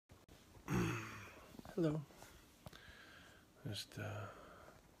Hello. Just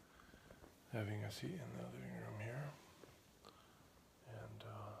having a seat in the living room here. And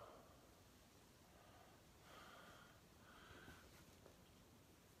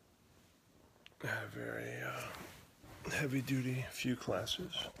had a very heavy duty few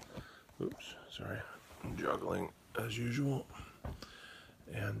classes. Oops, sorry. I'm juggling as usual.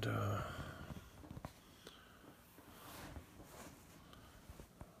 And try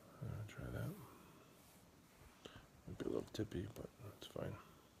that. Might be a little tippy, but that's fine.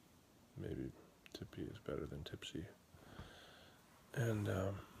 Maybe tippy is better than tipsy. And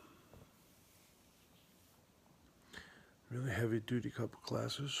really heavy duty couple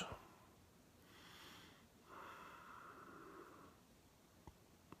classes.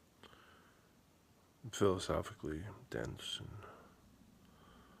 Philosophically dense,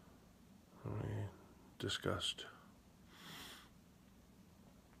 and we discussed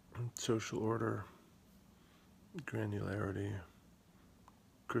social order, granularity,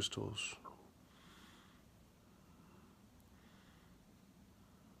 crystals,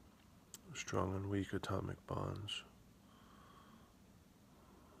 strong and weak atomic bonds,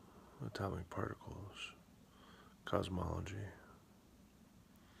 atomic particles, cosmology.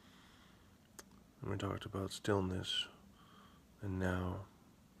 And we talked about stillness and now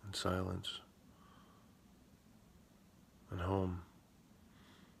and silence and home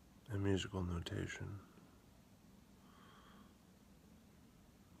and musical notation,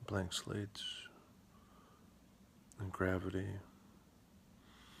 blank slates and gravity.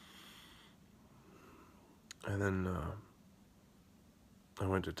 And then I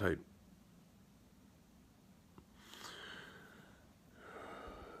went to type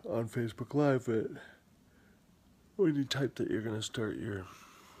on Facebook Live that when you type that you're going to start your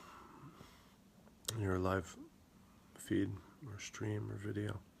live feed or stream or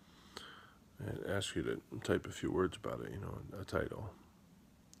video, it asks you to type a few words about it, a title.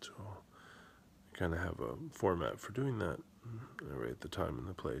 So I kind of have a format for doing that. I write the time and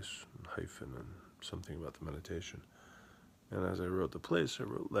the place, and hyphen, and something about the meditation. And as I wrote the place, I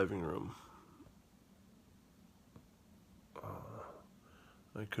wrote living room.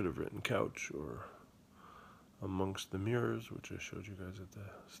 I could have written couch or amongst the mirrors, which I showed you guys at the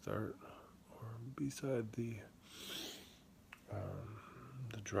start, or beside the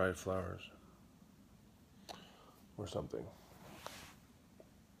dry flowers, or something.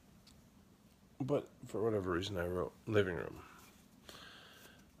 But for whatever reason, I wrote living room.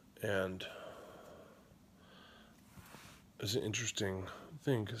 And it's an interesting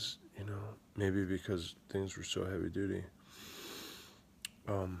thing because, maybe because things were so heavy duty.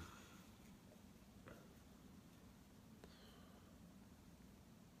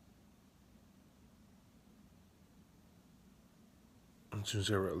 As soon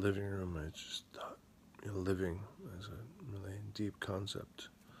as I wrote living room, I just thought, living as a really deep concept.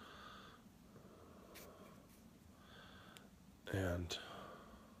 And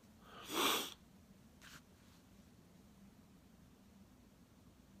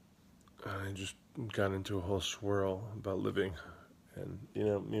I just got into a whole swirl about living. And,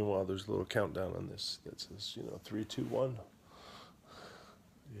 meanwhile, there's a little countdown on this that says, 3, 2, 1.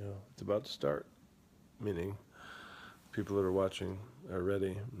 It's about to start. Meaning, people that are watching are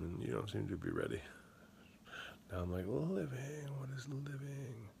ready, and you don't seem to be ready. Now I'm like, living, what is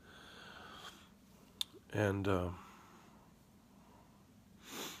living? And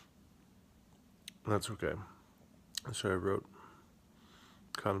that's okay. So I wrote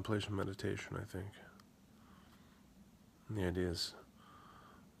contemplation meditation, I think. And the idea is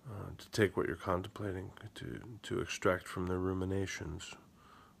to take what you're contemplating, to extract from the ruminations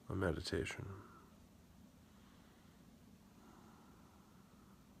of meditation.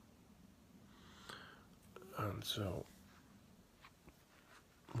 And so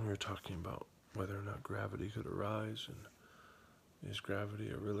we were talking about whether or not gravity could arise, and is gravity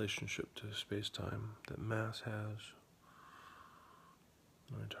a relationship to space-time that mass has?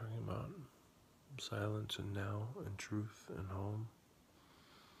 We were talking about silence and now and truth and home.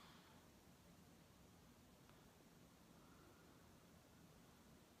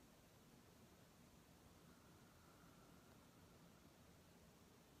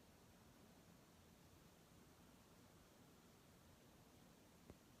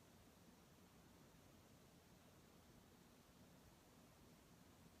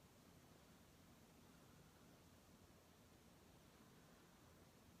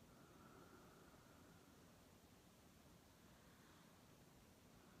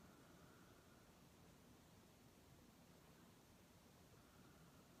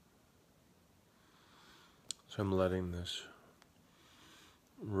 So I'm letting this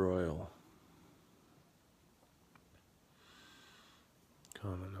royal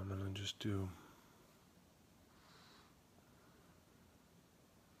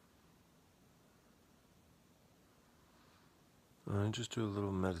just do a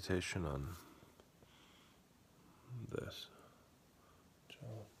little meditation on this. So,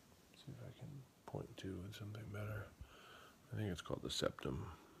 see if I can point to something better. I think it's called the septum.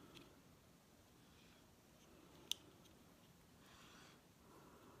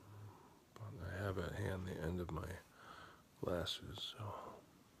 But I have at hand the end of my glasses, so.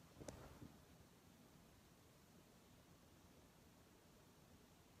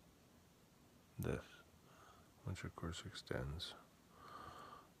 This, which of course extends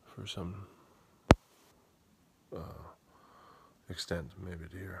for some extent, maybe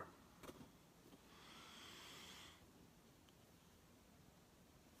to here.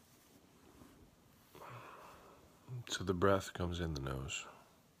 So the breath comes in the nose.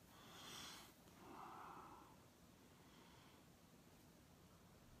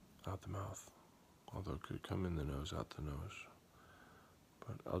 Out the mouth. Although it could come in the nose, out the nose.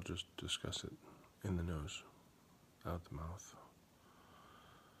 But I'll just discuss it in the nose, out the mouth.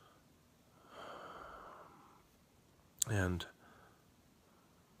 And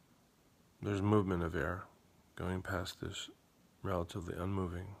there's movement of air going past this relatively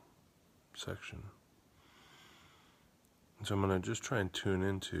unmoving section. And so I'm going to just try and tune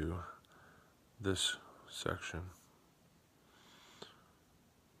into this section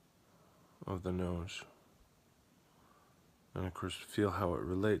of the nose. And of course feel how it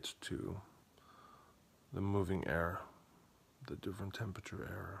relates to the moving air, the different temperature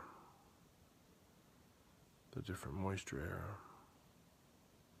air, the different moisture air.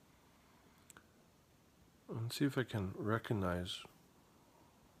 And see if I can recognize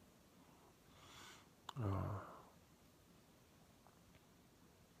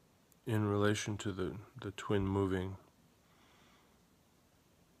in relation to the twin moving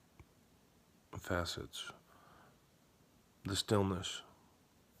facets, the stillness,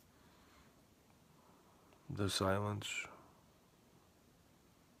 the silence,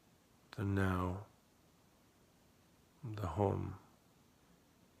 the now, the home.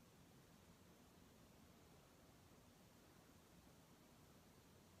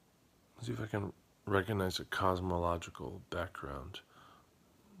 See if I can recognize a cosmological background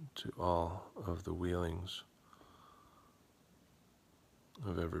to all of the wheelings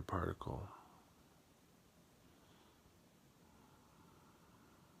of every particle.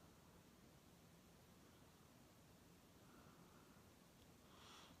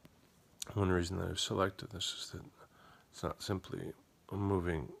 One reason that I've selected this is that it's not simply a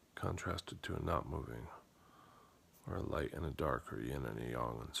moving contrasted to a not moving, or a light and a dark, or yin and a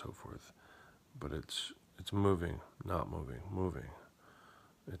yang, and so forth. But it's moving, not moving, moving.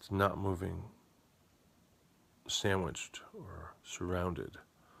 It's not moving sandwiched or surrounded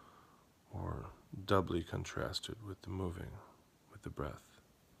or doubly contrasted with the moving, with the breath.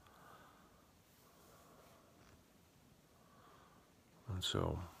 And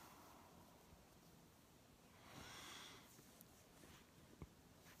so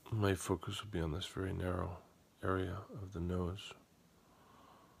my focus will be on this very narrow area of the nose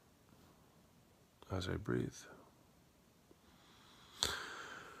as I breathe.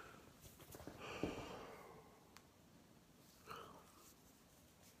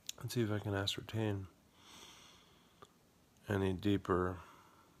 And see if I can ascertain any deeper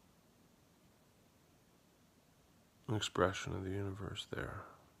expression of the universe there.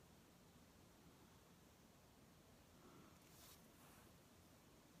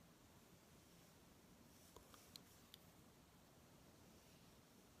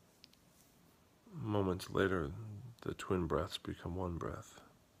 Moments later, the twin breaths become one breath.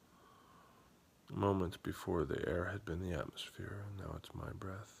 Moments before, the air had been the atmosphere, and now it's my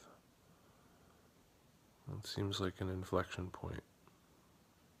breath. It seems like an inflection point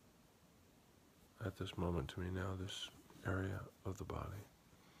at this moment to me now, this area of the body.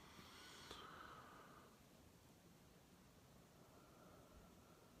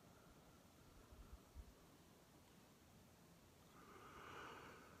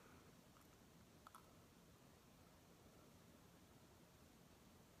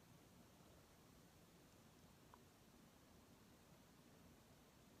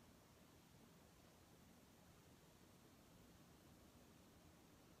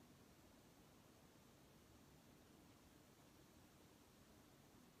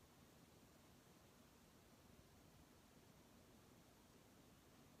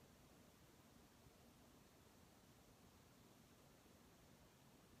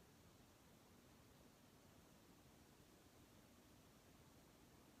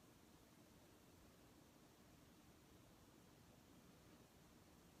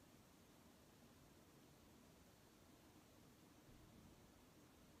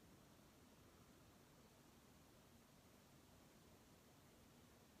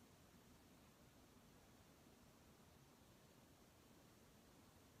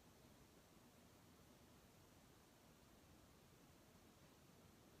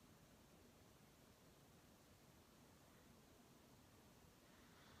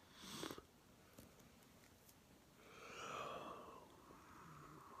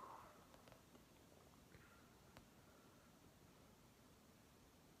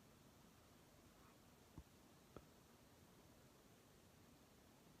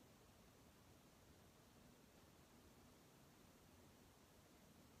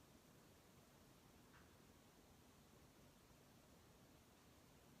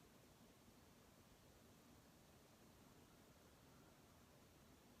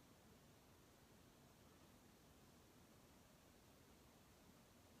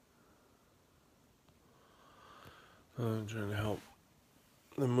 I'm trying to help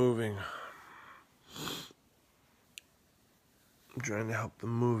the moving. I'm trying to help the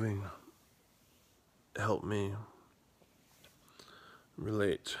moving help me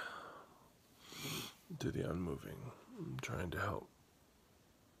relate to the unmoving. I'm trying to help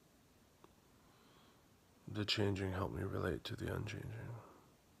the changing help me relate to the unchanging.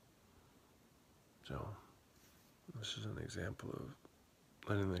 So, this is an example of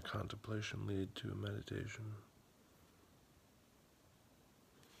letting the contemplation lead to a meditation.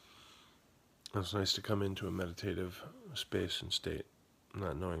 It's nice to come into a meditative space and state,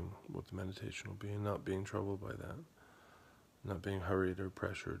 not knowing what the meditation will be, and not being troubled by that, not being hurried or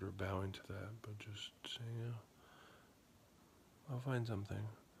pressured or bowing to that, but just saying, yeah, I'll find something.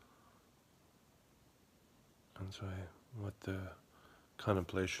 And so I let the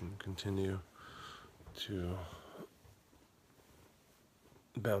contemplation continue to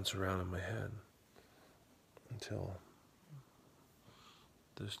bounce around in my head until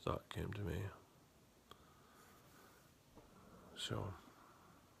this thought came to me. So,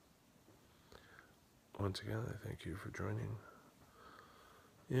 once again, I thank you for joining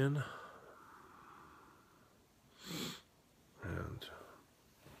in.